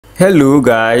Hello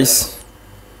guys,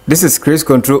 this is Chris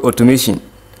Control Automation.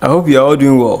 I hope you are all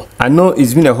doing well. I know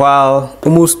it's been a while,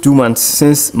 almost 2 months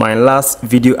since my last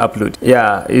video upload.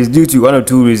 Yeah, it's due to one or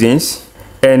two reasons,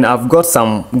 and I've got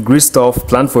some great stuff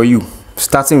planned for you,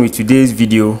 starting with today's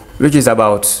video, which is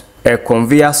about a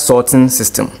conveyor sorting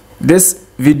system. This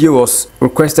video was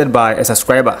requested by a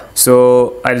subscriber,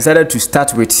 so I decided to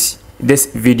start with this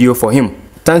video for him.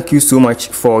 Thank you so much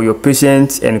for your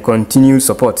patience and continued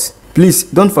support. Please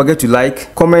don't forget to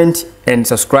like, comment and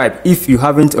subscribe if you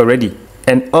haven't already,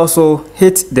 and also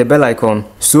hit the bell icon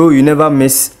so you never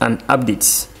miss an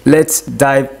update. Let's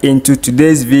dive into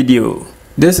today's video.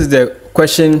 This is the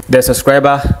question the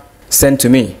subscriber sent to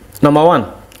me. Number 1.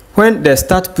 When the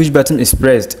start push button is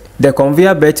pressed, the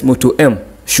conveyor belt motor M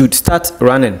should start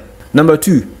running. Number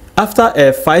 2. After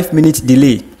a 5-minute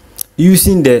delay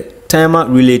using the timer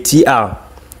relay TR,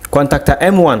 contactor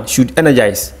M1 should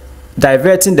energize,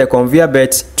 diverting the conveyor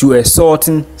belt to a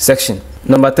sorting section.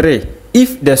 Number 3.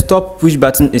 If the stop push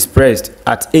button is pressed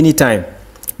at any time,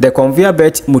 the conveyor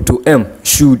belt motor M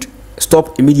should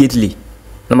stop immediately.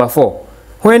 Number 4.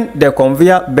 When the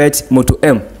conveyor belt motor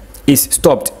M is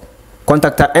stopped,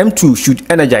 contactor M2 should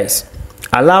energize,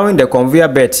 allowing the conveyor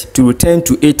belt to return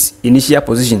to its initial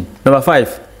position. Number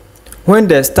 5. When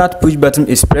the start push button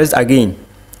is pressed again,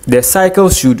 the cycle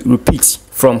should repeat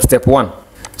from step 1.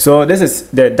 So this is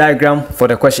the diagram for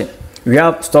the question. We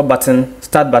have stop button,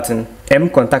 start button, M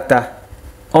contactor,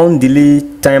 on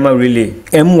delay timer relay,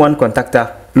 M1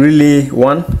 contactor, relay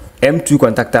 1, M2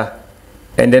 contactor,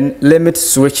 and then limit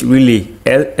switch relay,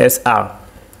 LSR.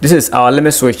 This is our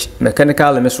limit switch,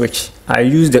 mechanical limit switch. I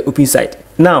use the open side.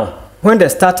 Now, when the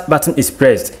start button is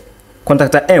pressed,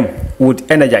 contactor M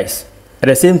would energize. At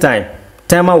the same time,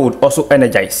 timer would also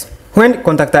energize. When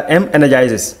contactor M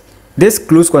energizes, this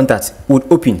close contact would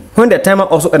open. When the timer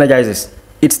also energizes,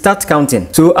 it starts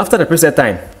counting. So after the preset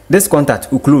time, this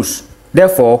contact will close.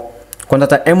 Therefore,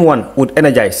 contactor M1 would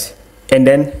energize, and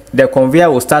then the conveyor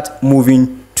will start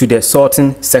moving to the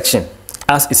sorting section.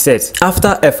 As it says,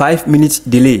 after a 5-minute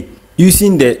delay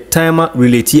using the timer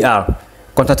relay TR,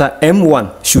 contactor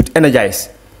M1 should energize,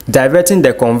 diverting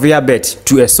the conveyor belt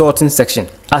to a sorting section.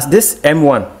 As this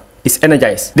M1 is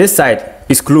energized, this side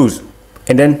is closed,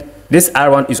 and then this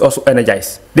R1 is also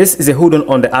energized. This is a hold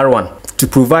on the R1 to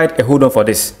provide a hold on for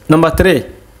this. Number 3.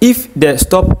 If the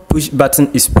stop push button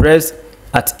is pressed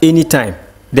at any time,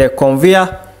 the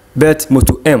conveyor belt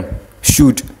motor M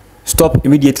should stop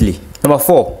immediately. Number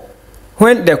 4.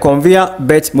 When the conveyor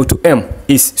belt motor M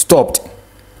is stopped,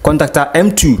 contactor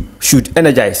M2 should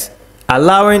energize,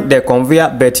 allowing the conveyor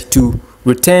belt to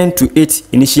return to its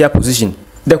initial position.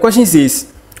 The question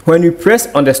says, when we press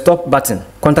on the stop button,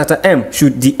 contactor M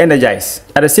should de-energize.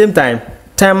 At the same time,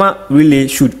 timer relay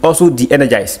should also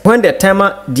de-energize. When the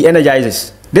timer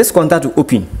de-energizes, this contact will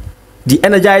open,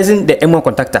 de-energizing the M1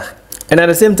 contactor. And at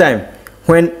the same time,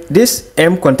 when this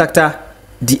M contactor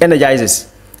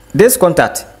de-energizes, this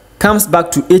contact comes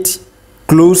back to its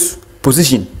closed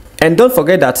position. And don't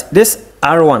forget that this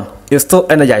R1 is still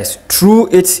energized through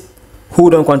its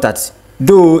hold-on contact,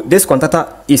 though this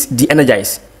contactor is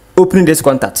de-energized, opening this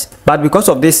contact. But because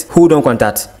of this hold-on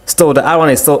contact, still the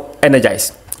R1 is still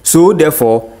energized. So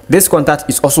therefore, this contact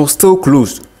is also still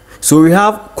closed. So we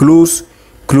have close,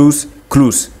 close,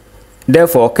 close.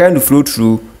 Therefore, current will flow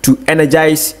through to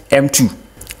energize M2.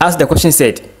 As the question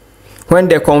said, when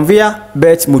the conveyor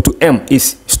belt motor M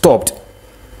is stopped,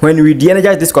 when we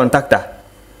de-energize this contactor,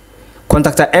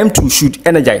 contactor M2 should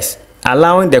energize,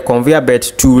 allowing the conveyor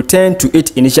belt to return to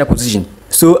its initial position.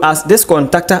 So as this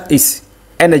contactor is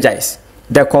energized,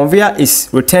 the conveyor is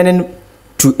returning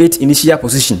to its initial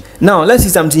position. Now let's see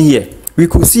something here. We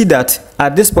could see that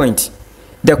at this point,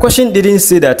 the question didn't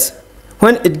say that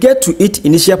when it gets to its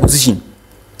initial position,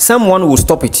 someone will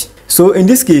stop it. So in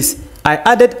this case, I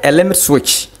added a limit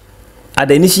switch at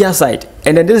the initial side,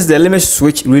 and then this is the limit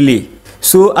switch relay.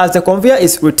 So as the conveyor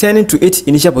is returning to its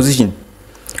initial position,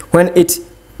 when it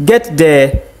gets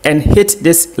there and hit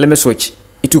this limit switch,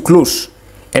 it will close,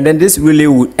 and then this relay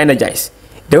will energize.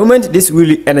 The moment this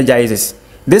relay energizes,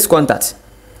 this contact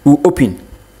will open,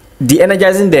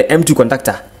 de-energizing the M2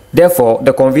 contactor. Therefore,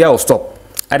 the conveyor will stop.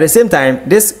 At the same time,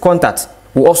 this contact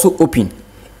will also open,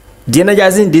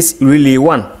 de-energizing this relay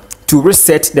 1 to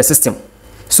reset the system,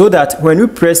 so that when we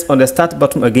press on the start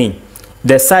button again,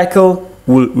 the cycle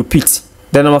will repeat.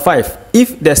 Then number 5.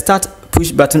 If the start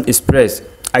push button is pressed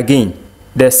again,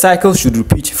 the cycle should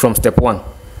repeat from step 1.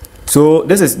 So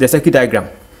this is the circuit diagram.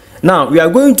 Now we are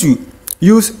going to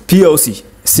use PLC,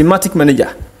 SIMATIC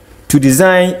Manager, to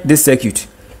design this circuit,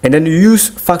 and then you use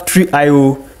Factory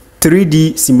IO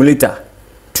 3D simulator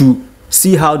to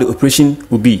see how the operation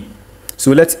will be.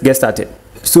 So let's get started.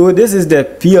 So this is the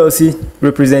PLC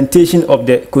representation of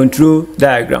the control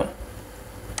diagram.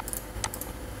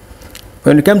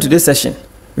 When we come to this session,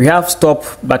 we have stop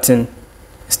button,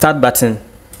 start button,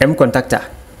 M contactor.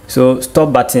 So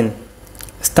stop button,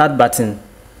 start button,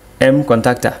 M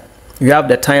contactor. We have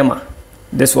the timer,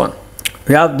 this one.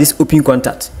 We have this open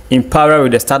contact in parallel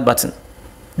with the start button.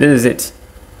 This is it.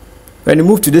 When we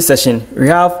move to this session, we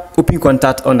have open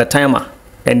contact on the timer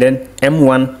and then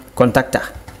M1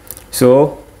 contactor.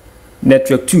 So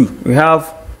network 2, we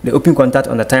have the open contact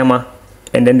on the timer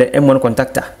and then the M1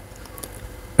 contactor.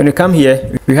 When we come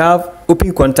here, we have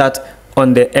open contact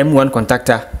on the M1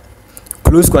 contactor,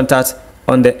 close contact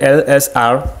on the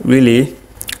LSR relay,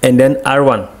 and then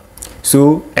R1.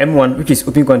 So M1, which is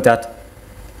open contact,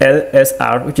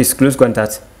 LSR, which is close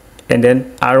contact, and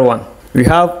then R1. We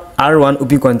have R1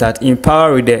 open contact in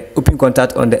parallel with the open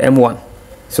contact on the M1.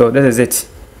 So this is it.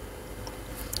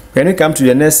 When we come to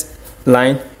the next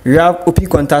line, we have open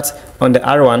contact on the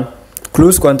R1,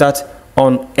 close contact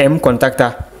on M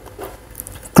contactor,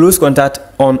 close contact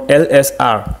on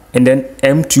LSR, and then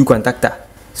M2 contactor.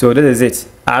 So this is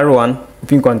it. R1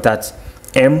 open contact,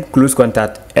 M close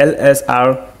contact,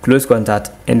 LSR close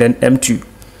contact, and then M2.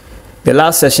 The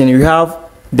last session, we have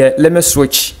the limit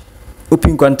switch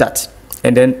open contact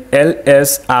and then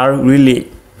LSR relay.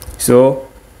 So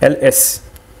LS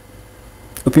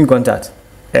open contact,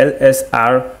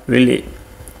 LSR relay.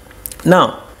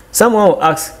 Now someone will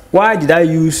ask, why did I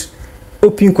use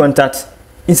open contact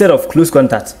instead of close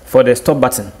contact for the stop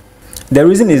button? The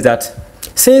reason is that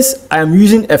since I am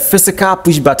using a physical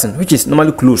push button, which is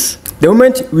normally close, the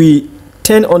moment we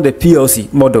turn on the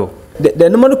PLC model, the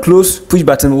normal close push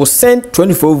button will send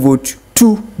 24 volts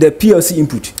to the PLC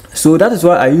input. So that is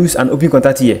why I use an open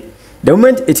contact here. The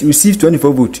moment it receives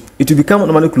 24 volts, it will become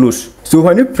normally close. So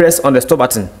when you press on the stop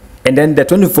button and then the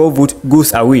 24 volt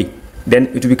goes away, then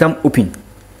it will become open.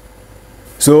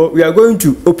 So we are going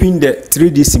to open the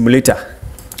 3D simulator.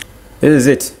 This is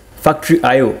it, factory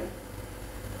IO.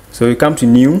 So we come to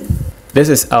new. This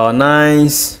is our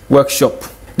nice workshop.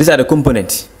 These are the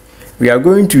components. We are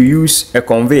going to use a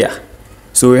conveyor.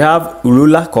 So we have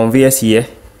roller conveyors here.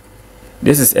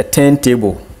 This is a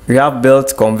turntable. We have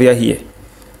belt conveyor here.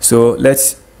 So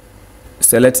let's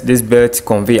select this belt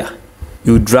conveyor.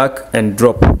 You drag and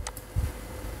drop.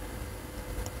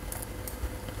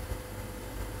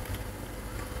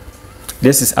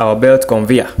 This is our belt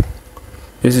conveyor.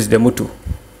 This is the motor,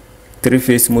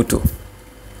 3-phase motor.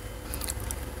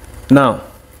 Now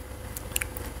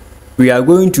we are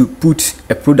going to put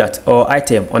a product or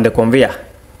item on the conveyor.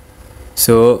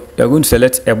 So you are going to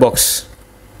select a box.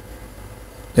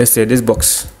 Let's say this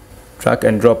box, drag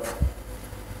and drop.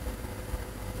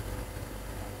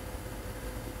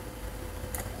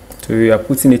 So we are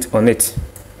putting it on it.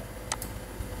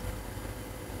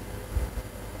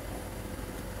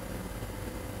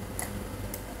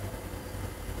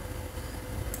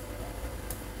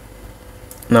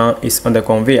 Now it's on the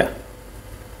conveyor.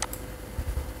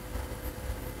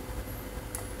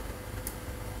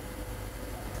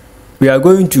 We are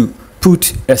going to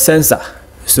put a sensor.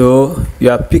 So you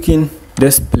are picking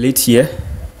this plate here.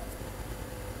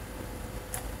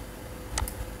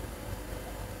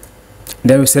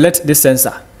 Then we select this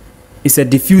sensor. It's a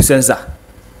diffuse sensor.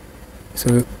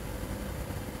 So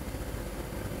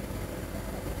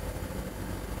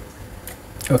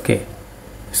okay,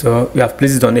 so we have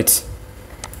placed it on it.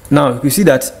 Now you see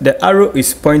that the arrow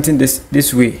is pointing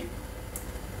this way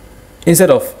instead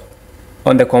of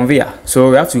on the conveyor.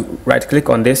 So we have to right click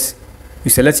on this.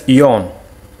 You select ion,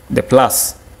 the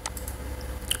plus.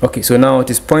 Okay, so now it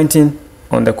is pointing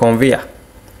on the conveyor,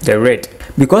 the red.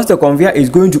 Because the conveyor is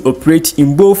going to operate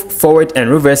in both forward and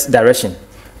reverse direction,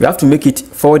 we have to make it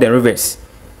forward and reverse.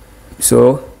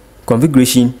 So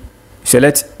configuration,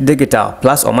 select digital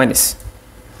plus or minus.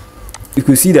 You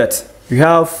can see that we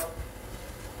have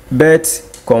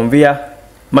belt conveyor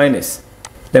minus.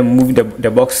 Then move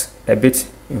the box a bit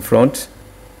in front.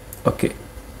 Okay,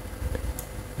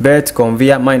 belt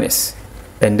conveyor minus,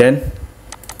 and then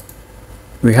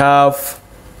we have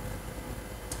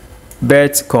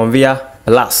belt conveyor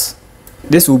plus.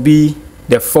 This will be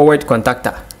the forward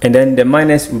contactor, and then the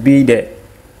minus will be the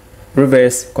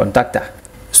reverse contactor.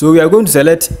 So we are going to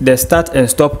select the start and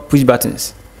stop push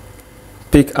buttons.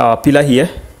 Pick our pillar here.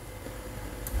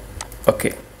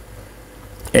 Okay,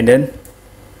 and then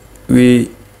we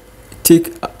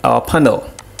take our panel.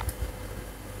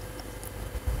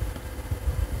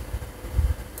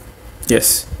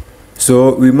 Yes,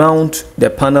 so we mount the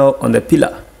panel on the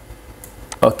pillar.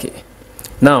 Okay,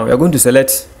 now we are going to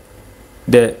select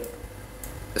the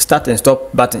start and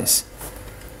stop buttons.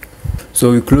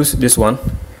 So we close this one.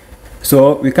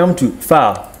 So we come to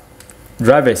File,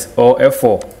 Drivers or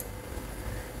F4.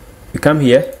 We come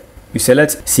here, we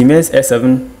select Siemens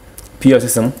S7 PLC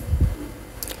system.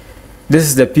 This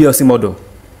is the PLC model.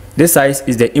 This side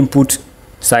is the input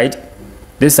side.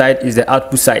 This side is the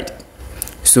output side.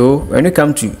 So when we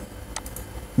come to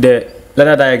the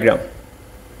ladder diagram,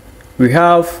 we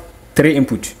have 3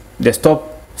 inputs: the stop,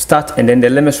 start, and then the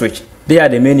limit switch. They are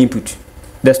the main input.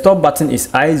 The stop button is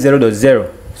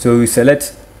I0.0. So we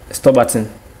select stop button.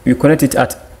 We connect it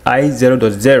at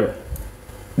I0.0.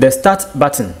 The start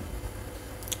button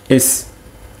is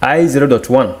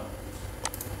I0.1.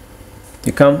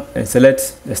 You come and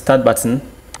select the start button,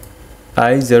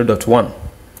 I0.1.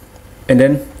 And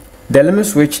then the limit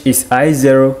switch is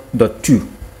I0.2.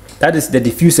 That is the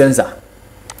diffuse sensor,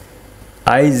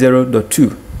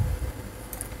 I0.2.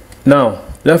 Now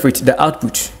left with the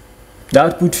output. The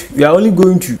output, we are only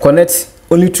going to connect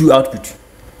only 2 outputs.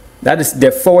 That is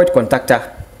the forward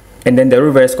contactor and then the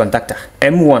reverse contactor.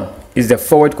 M1 is the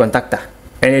forward contactor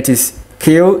and it is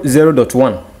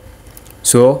KO0.1.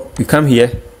 So we come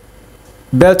here,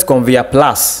 belt conveyor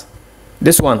plus.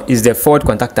 This one is the forward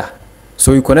contactor.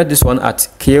 So you connect this one at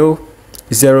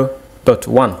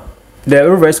KO0.1. The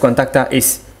reverse contactor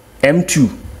is M2,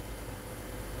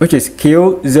 which is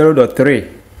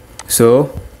KO0.3. So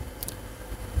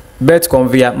belt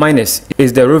conveyor minus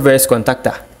is the reverse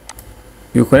contactor.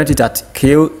 You connect it at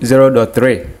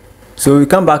KO0.3. So we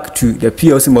come back to the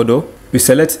PLC model. We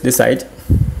select this side,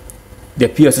 the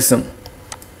PLC system.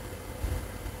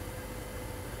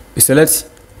 We select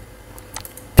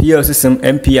PLC system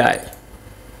MPI.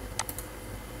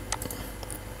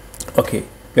 Okay,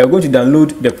 we are going to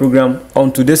download the program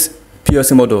onto this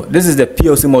PLC model. This is the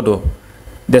PLC model,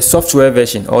 the software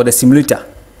version or the simulator.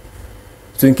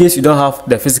 So in case you don't have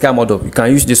the physical model, you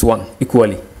can use this one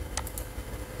equally.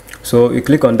 So you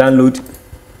click on download.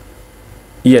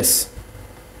 Yes.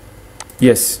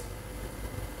 Yes.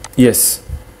 Yes.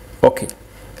 Okay.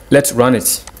 Let's run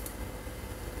it.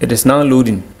 It is now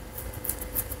loading.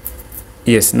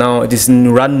 Yes, now it is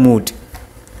in run mode.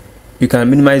 You can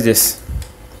minimize this.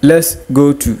 Let's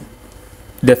go to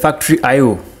the factory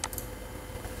I/O.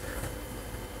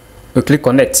 We click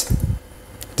connect.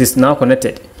 It is now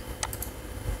connected.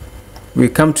 We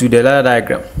come to the ladder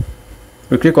diagram.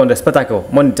 We click on the spectacle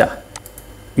monitor.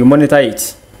 We monitor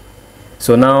it.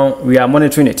 So now we are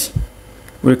monitoring it.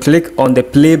 We click on the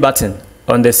play button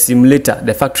on the simulator,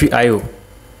 the factory I/O.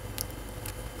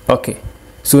 Okay.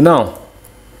 So now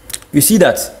you see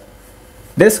that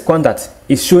this contact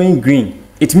is showing green.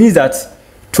 It means that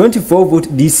 24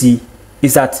 volt DC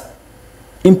is at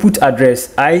input address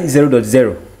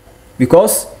I0.0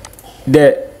 because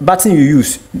the button you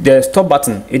use, the stop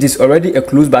button, it is already a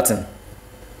close button.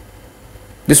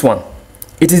 This one,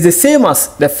 it is the same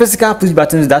as the physical push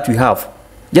buttons that we have,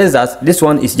 just that this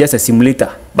one is just a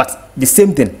simulator, but the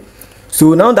same thing.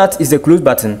 So now that is the close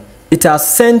button, it has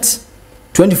sent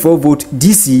 24 volt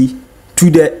DC to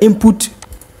the input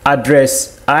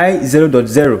address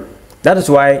I0.0. That is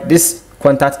why this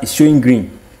contact is showing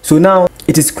green. So now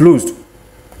it is closed.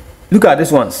 Look at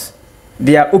these ones,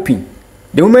 they are open.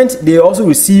 The moment they also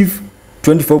receive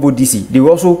 24 volt DC, they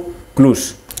will also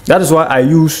close. That is why I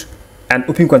use an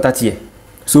open contact here.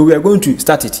 So we are going to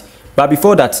start it. But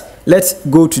before that, let's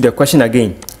go to the question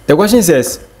again. The question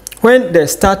says, when the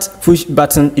start push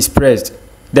button is pressed,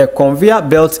 the conveyor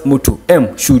belt motor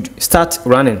M should start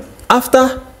running.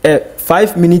 After a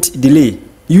 5-minute delay,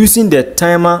 using the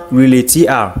timer relay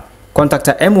TR,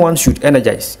 contactor M1 should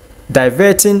energize,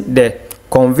 diverting the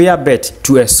conveyor belt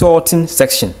to a sorting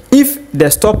section. If the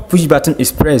stop push button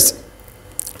is pressed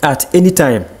at any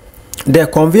time, the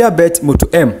conveyor belt motor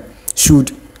M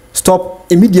should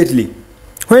stop immediately.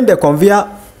 When the conveyor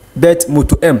belt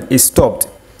motor M is stopped,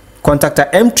 contactor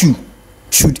M2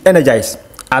 should energize,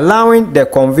 allowing the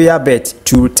conveyor belt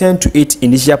to return to its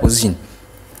initial position.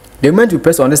 The moment you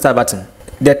press on the start button,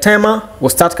 the timer will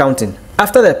start counting.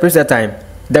 After the preset time,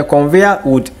 the conveyor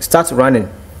would start running,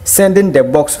 sending the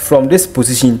box from this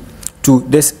position to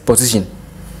this position.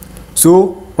 So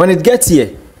when it gets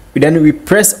here, then we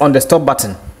press on the stop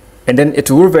button and then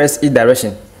it will reverse its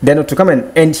direction. Then it will come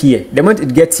and end here. The moment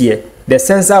it gets here, the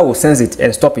sensor will sense it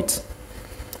and stop it.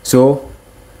 So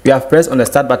we have pressed on the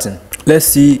start button. Let's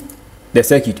see the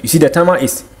circuit. You see the timer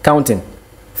is counting.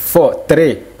 4,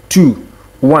 3, 2,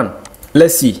 1.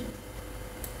 Let's see.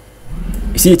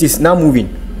 You see it is now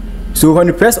moving. So when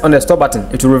you press on the stop button,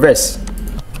 it will reverse.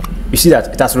 You see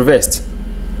that it has reversed.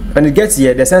 When it gets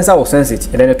here, the sensor will sense it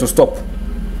and then it will stop.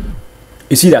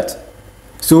 You see that?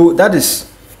 So that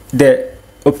is the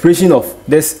operation of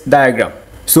this diagram.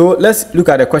 So let's look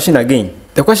at the question again.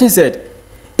 The question said,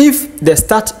 if the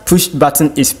start push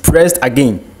button is pressed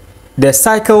again, the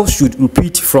cycle should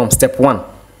repeat from step 1.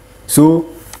 So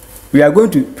we are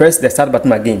going to press the start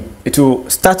button again. It will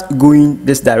start going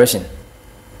this direction.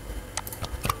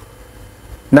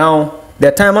 Now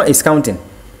the timer is counting.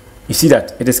 You see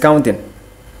that it is counting.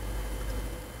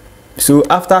 So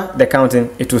after the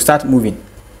counting, it will start moving.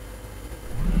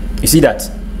 You see that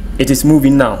it is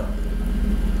moving now.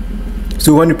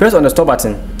 So when you press on the stop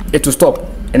button, it will stop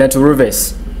and it will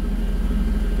reverse.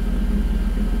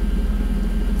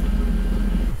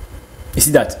 You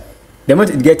see that the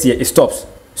moment it gets here, it stops.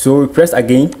 So we press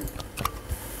again.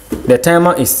 The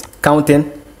timer is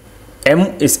counting.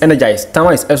 M is energized.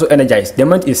 Timer is also energized. The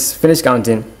moment it's finished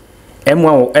counting, M1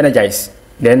 will energize.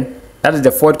 Then that is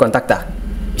the forward contactor.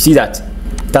 You see that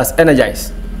that's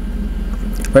energized.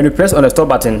 When you press on the stop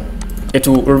button, it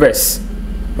will reverse.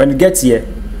 When it gets here,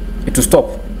 it will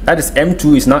stop. That is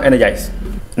M2 is now energized.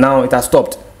 Now it has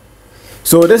stopped.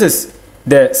 So this is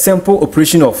the simple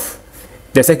operation of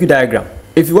the circuit diagram.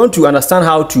 If you want to understand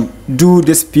how to do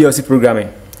this PLC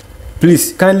programming,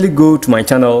 please kindly go to my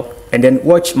channel and then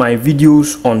watch my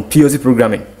videos on PLC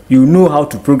programming. You know how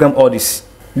to program all this.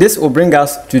 This will bring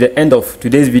us to the end of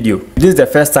today's video. If this is the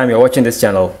first time you're watching this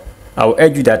channel, I will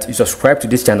urge you that you subscribe to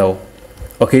this channel,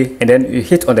 okay, and then you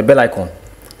hit on the bell icon.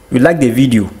 You like the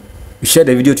video, you share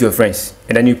the video to your friends,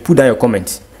 and then you put down your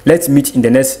comments. Let's meet in the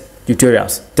next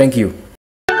tutorials. Thank you.